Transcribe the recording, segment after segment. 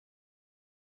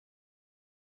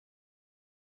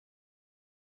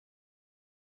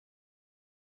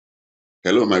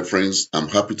Hello, my friends. I'm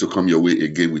happy to come your way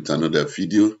again with another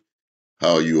video.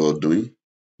 How are you all doing?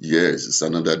 Yes, it's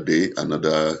another day,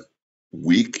 another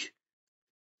week,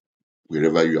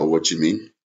 wherever you are watching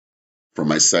me. From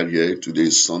my side here, today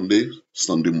is Sunday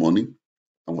morning.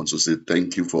 I want to say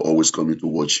thank you for always coming to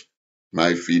watch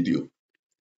my video.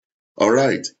 All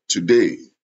right, today,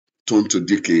 Tonto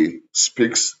Dike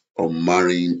speaks on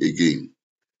marrying again.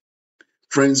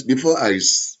 Friends, before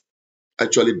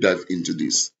actually dive into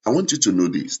this, I want you to know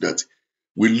this, that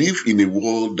we live in a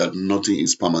world that nothing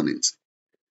is permanent.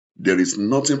 There is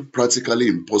nothing practically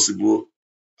impossible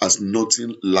as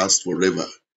nothing lasts forever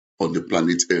on the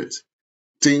planet Earth.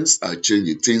 Things are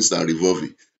changing, things are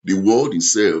revolving. The world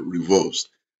itself revolves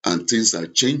and things are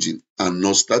changing and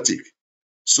not static.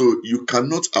 So you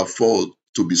cannot afford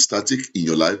to be static in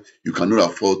your life. You cannot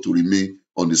afford to remain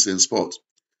on the same spot.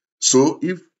 So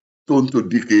if Tonto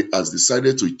Dike has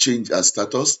decided to change her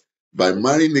status by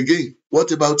marrying again,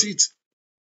 what about it?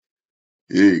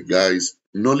 Hey guys,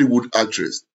 Nollywood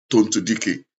actress Tonto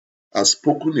Dike has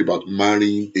spoken about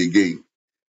marrying again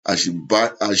as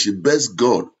she begs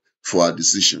God for her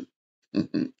decision.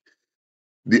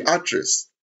 The actress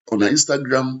on her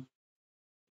Instagram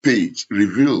page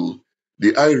revealed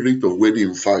the high rate of wedding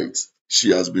invites she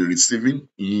has been receiving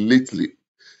lately.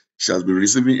 She has been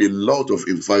receiving a lot of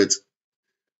invites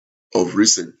of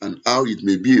recent and how it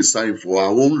may be a sign for her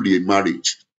own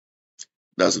remarriage.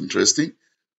 That's interesting.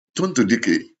 Tonto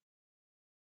Dike,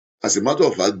 as a matter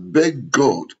of fact, begged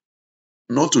God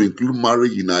not to include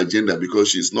marriage in her agenda because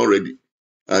she's not ready.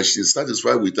 And she's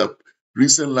satisfied with her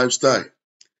recent lifestyle.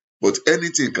 But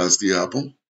anything can still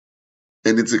happen.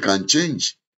 Anything can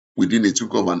change within a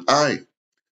twinkle of an eye.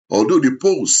 Although the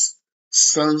post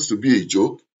sounds to be a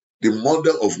joke, the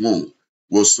mother of one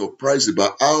was surprised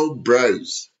about how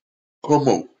brides come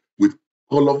up with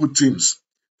colorful themes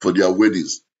for their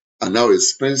weddings and how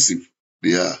expensive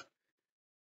they are.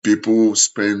 People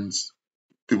spend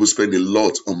people spend a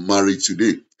lot on marriage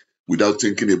today without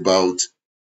thinking about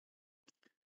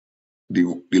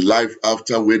the life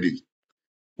after wedding.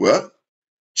 Well,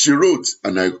 she wrote,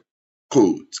 and I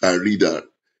quote, I read her.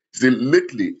 She said,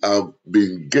 lately I've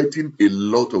been getting a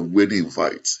lot of wedding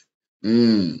invites.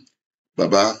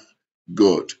 Baba,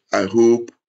 God, I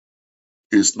hope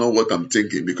it's not what I'm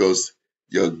thinking because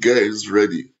your girl is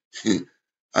ready.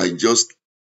 I just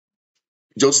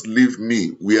leave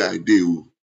me where I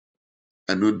do.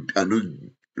 I not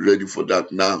ready for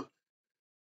that now.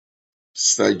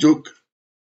 Side joke.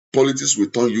 Politics will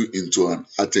turn you into an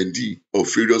attendee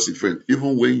of various events,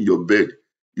 even when your bed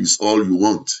is all you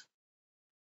want.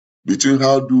 Between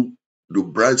how do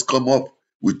brides come up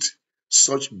with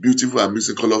such beautiful,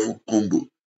 amazing, colorful combo,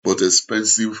 but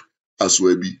expensive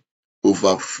Aswebi,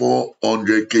 over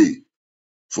 400K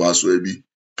for Aswebi.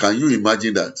 Can you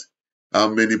imagine that? How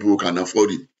many people can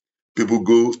afford it? People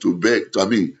go to beg,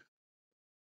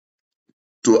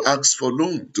 to ask for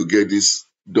loan to get this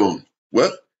done.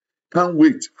 Well, can't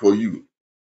wait for you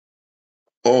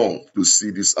all to see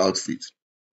this outfit.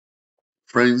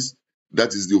 Friends,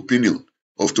 that is the opinion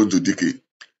of Tonto Dike.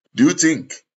 Do you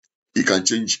think he can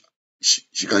change?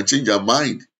 She can change her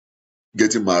mind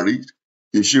getting married?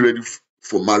 Is she ready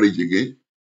for marriage again?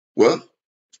 Well,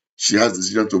 she has a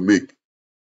decision to make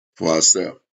for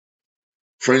herself.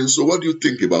 Friends, so what do you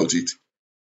think about it?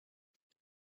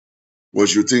 What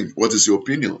do you think? What is your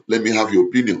opinion? Let me have your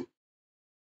opinion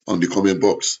on the comment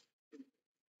box.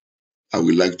 I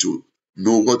would like to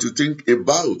know what you think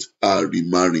about her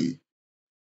remarrying.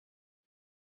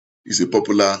 Is a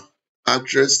popular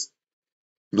actress,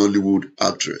 Nollywood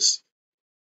actress.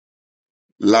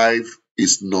 Life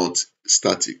is not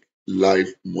static.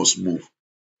 Life must move.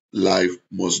 Life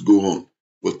must go on.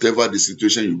 Whatever the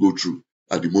situation you go through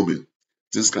at the moment,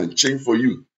 things can change for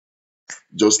you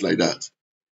just like that.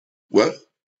 Well,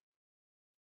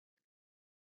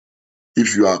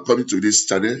 if you are coming to this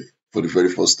channel for the very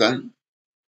first time,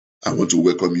 I want to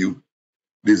welcome you.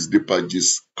 This is Deepa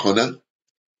Gist Corner,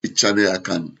 a channel I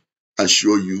can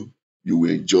assure you you will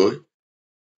enjoy.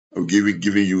 I'm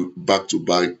giving you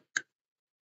back-to-back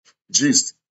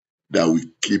gist that will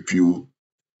keep you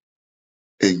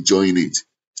enjoying it.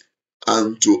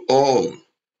 And to all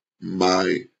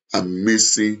my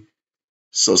amazing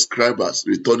subscribers,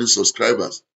 returning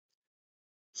subscribers,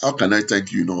 how can I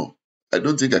thank you now? I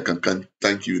don't think I can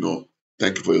thank you now.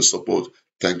 Thank you for your support.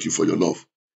 Thank you for your love.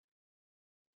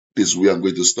 This is where I'm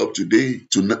going to stop today.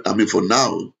 For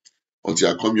now,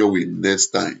 until I come your way next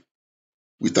time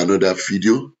with another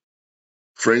video.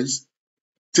 Friends,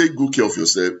 take good care of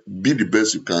yourself. Be the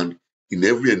best you can in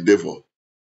every endeavor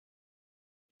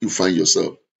you find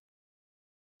yourself.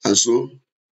 And so,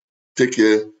 take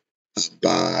care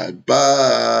Bye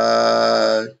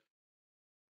bye.